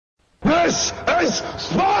This is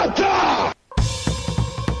Sparta!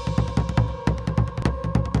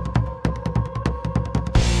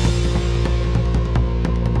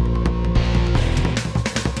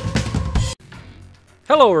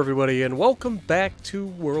 Hello everybody and welcome back to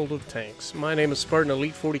World of Tanks. My name is Spartan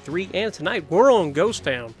Elite 43 and tonight we're on Ghost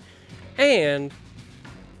Town and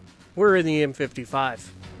we're in the M55.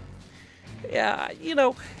 Yeah, you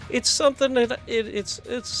know, it's something that it's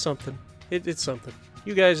something. It's something.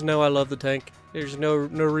 You guys know I love the tank. There's no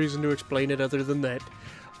reason to explain it other than that.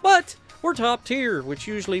 But we're top tier, which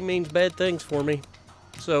usually means bad things for me.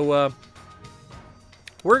 So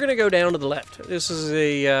we're gonna go down to the left. This is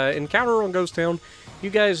a encounter on Ghost Town. You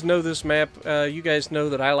guys know this map. You guys know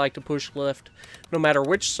that I like to push left. No matter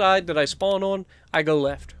which side that I spawn on, I go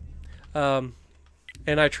left. And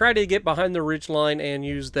I try to get behind the ridge line and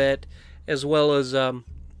use that, as well as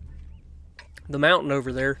the mountain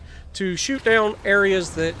over there, to shoot down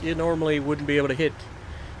areas that you normally wouldn't be able to hit.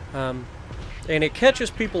 And it catches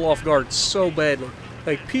people off guard so badly.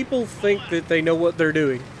 Like, people think that they know what they're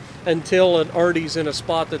doing until an arty's in a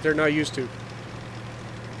spot that they're not used to.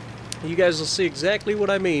 You guys will see exactly what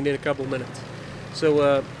I mean in a couple minutes.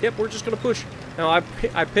 So, yep, we're just going to push. Now, I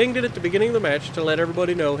pinged it at the beginning of the match to let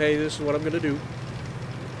everybody know, hey, this is what I'm going to do.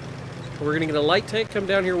 We're going to get a light tank come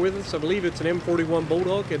down here with us. I believe it's an M41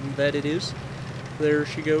 Bulldog, and that it is. There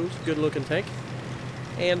she goes. Good-looking tank.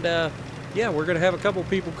 And, yeah, we're going to have a couple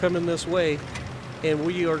people coming this way, and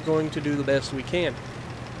we are going to do the best we can.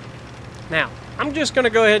 Now, I'm just going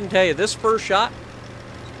to go ahead and tell you, this first shot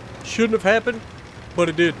shouldn't have happened, but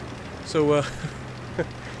it did. So,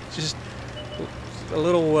 just a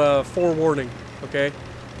little forewarning, okay?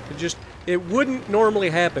 It wouldn't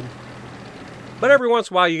normally happen, but every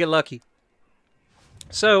once in a while you get lucky.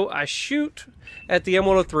 So, I shoot at the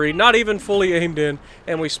M103, not even fully aimed in,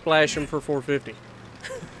 and we splash him for 450.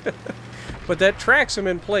 But that tracks him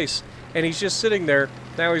in place, and he's just sitting there.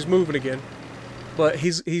 Now he's moving again. But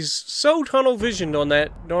he's so tunnel visioned on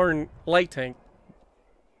that darn light tank,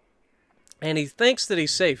 and he thinks that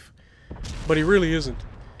he's safe, but he really isn't.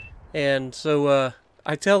 And so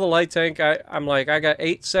I tell the light tank, I'm like, I got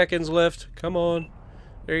 8 seconds left. Come on.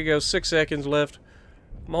 There you go, 6 seconds left.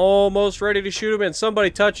 I'm almost ready to shoot him, and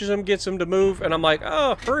somebody touches him, gets him to move, and I'm like,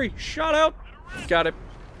 oh, hurry, shot out. Got it.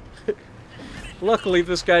 Luckily,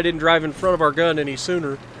 this guy didn't drive in front of our gun any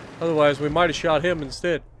sooner. Otherwise, we might have shot him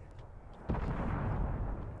instead.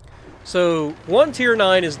 So, one tier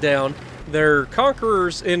 9 is down. They're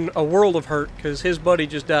conquerors in a world of hurt because his buddy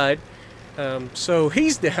just died. So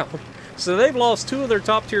he's down. So they've lost 2 of their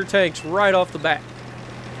top tier tanks right off the bat.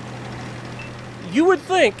 You would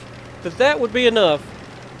think that that would be enough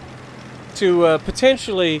to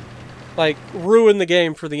potentially, like, ruin the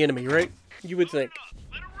game for the enemy, right? You would think.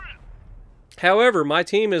 However, my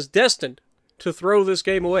team is destined to throw this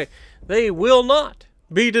game away. They will not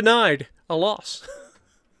be denied a loss.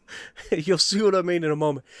 You'll see what I mean in a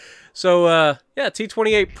moment. So, yeah,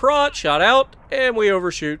 T-28 Prot shot out, and we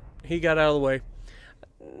overshoot. He got out of the way.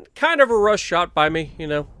 Kind of a rush shot by me, you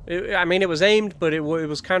know. I mean, it was aimed, but it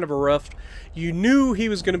was kind of a rough. You knew he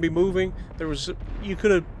was going to be moving. You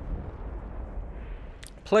could have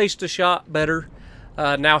placed a shot better.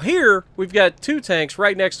 Now here, we've got 2 tanks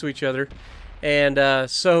right next to each other. And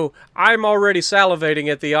so I'm already salivating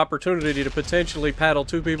at the opportunity to potentially paddle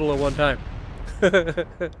 2 people at one time.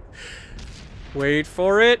 Wait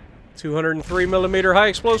for it. 203mm high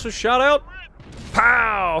explosive shot out.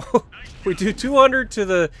 Pow! We do 200 to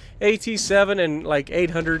the AT-7 and like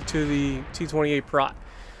 800 to the T-28 Prot.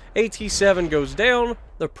 AT-7 goes down.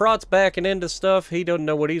 The Prot's backing into stuff. He doesn't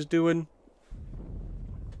know what he's doing.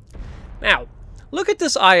 Now, look at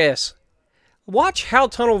this IS. Watch how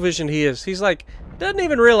tunnel vision he is. He's like, doesn't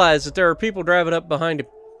even realize that there are people driving up behind him.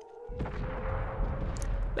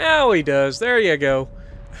 Now he does. There you go.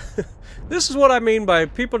 This is what I mean by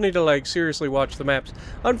people need to, like, seriously watch the maps.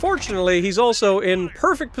 Unfortunately, he's also in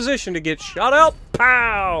perfect position to get shot out.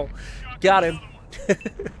 Pow! Got him.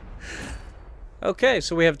 Okay,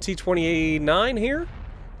 so we have T-29 here.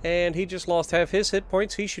 And he just lost half his hit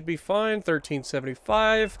points. He should be fine.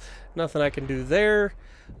 1375. Nothing I can do there.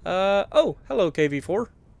 Oh, hello, KV4.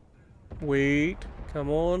 Wait. Come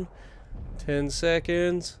on. 10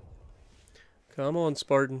 seconds. Come on,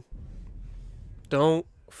 Spartan. Don't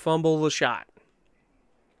fumble the shot.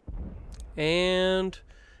 And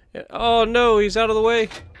oh no, he's out of the way.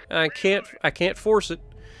 I can't force it.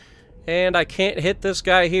 And I can't hit this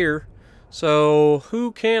guy here. So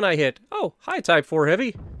who can I hit? Oh, hi Type 4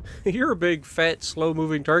 Heavy. You're a big fat slow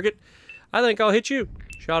moving target. I think I'll hit you.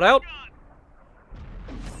 Shot out.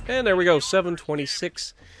 And there we go,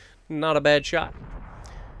 726. Not a bad shot.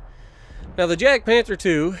 Now the Jack Panther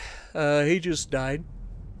 2, he just died.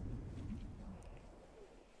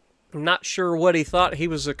 I'm not sure what he thought he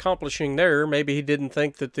was accomplishing there. Maybe he didn't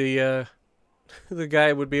think that the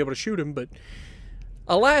guy would be able to shoot him, but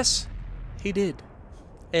alas, he did.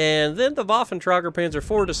 And then the Waffentrager Panzer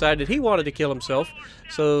IV decided he wanted to kill himself,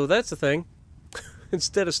 so that's the thing,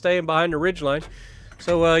 instead of staying behind the ridgeline.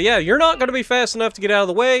 So, yeah, you're not going to be fast enough to get out of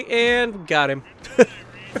the way, and got him.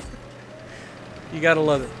 You gotta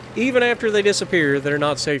love it. Even after they disappear, they're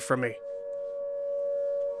not safe from me.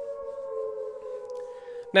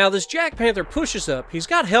 Now, this Jack Panther pushes up. He's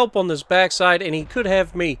got help on this backside, and he could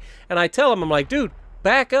have me. And I tell him, I'm like, dude,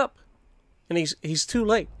 back up. And he's too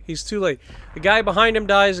late. He's too late. The guy behind him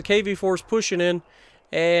dies. The KV-4's pushing in.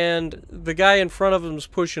 And the guy in front of him is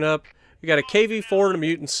pushing up. We got a KV-4 and a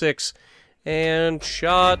Mutant 6. And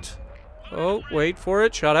shot. Oh, wait for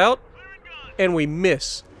it. Shot out. And we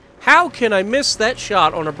miss. How can I miss that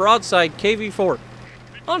shot on a broadside KV-4?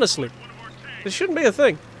 Honestly. This shouldn't be a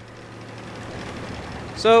thing.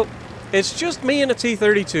 So, it's just me and a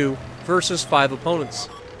T-32 versus 5 opponents.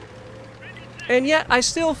 And yet, I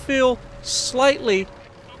still feel slightly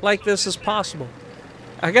like this is possible.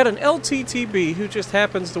 I got an LTTB who just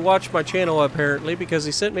happens to watch my channel apparently because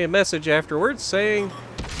he sent me a message afterwards saying,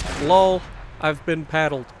 "Lol, I've been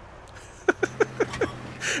paddled."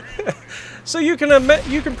 So you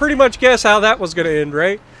can pretty much guess how that was going to end,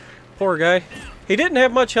 right? Poor guy. He didn't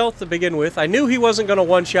have much health to begin with. I knew he wasn't going to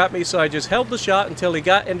one-shot me, so I just held the shot until he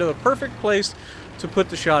got into the perfect place to put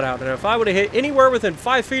the shot out. And if I would have hit anywhere within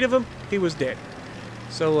 5 feet of him, he was dead.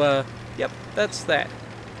 So, yep, that's that.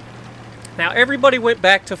 Now, everybody went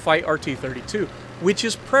back to fight our T-32, which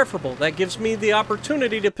is preferable. That gives me the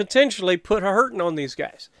opportunity to potentially put a hurting on these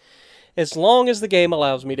guys, as long as the game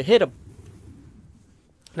allows me to hit them.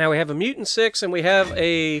 Now, we have a Mutant 6, and we have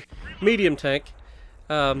a medium tank.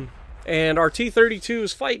 And our T-32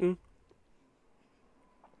 is fighting.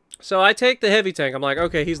 So I take the heavy tank. I'm like,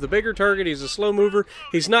 okay, he's the bigger target. He's a slow mover.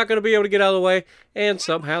 He's not going to be able to get out of the way. And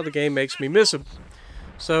somehow the game makes me miss him.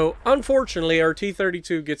 So, unfortunately, our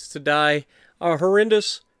T-32 gets to die a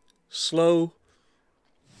horrendous, slow,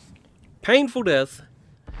 painful death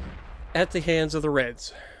at the hands of the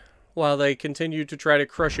Reds while they continue to try to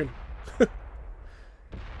crush him.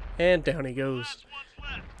 And down he goes.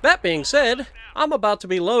 That being said, I'm about to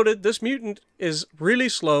be loaded. This mutant is really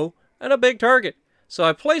slow and a big target. So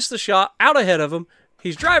I place the shot out ahead of him.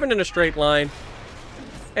 He's driving in a straight line.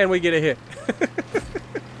 And we get a hit.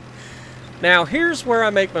 Now, here's where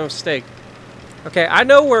I make my mistake. Okay, I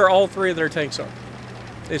know where all 3 of their tanks are.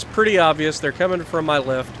 It's pretty obvious. They're coming from my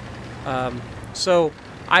left. So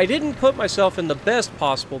I didn't put myself in the best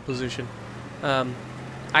possible position.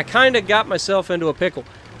 I kind of got myself into a pickle.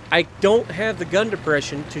 I don't have the gun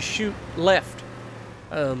depression to shoot left.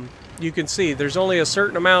 You can see there's only a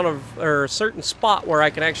certain amount of, or a certain spot where I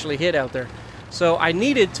can actually hit out there. So I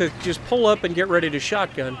needed to just pull up and get ready to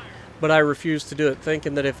shotgun, but I refused to do it,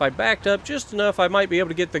 thinking that if I backed up just enough, I might be able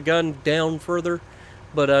to get the gun down further.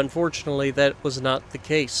 But unfortunately, that was not the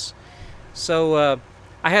case. So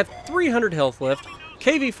I have 300 health left.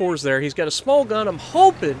 KV-4's there. He's got a small gun. I'm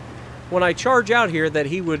hoping when I charge out here that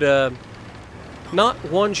he would not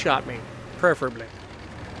one-shot me, preferably.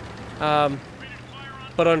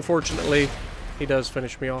 But unfortunately, he does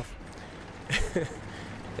finish me off.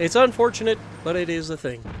 It's unfortunate, but it is a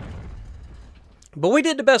thing. But we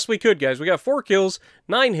did the best we could, guys. We got 4 kills,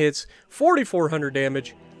 9 hits, 4,400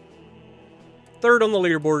 damage. 3rd on the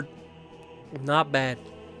leaderboard. Not bad.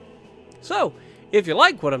 So, if you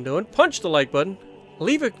like what I'm doing, punch the like button,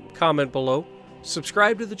 leave a comment below,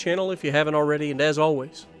 subscribe to the channel if you haven't already, and as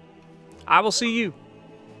always, I will see you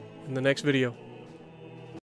in the next video.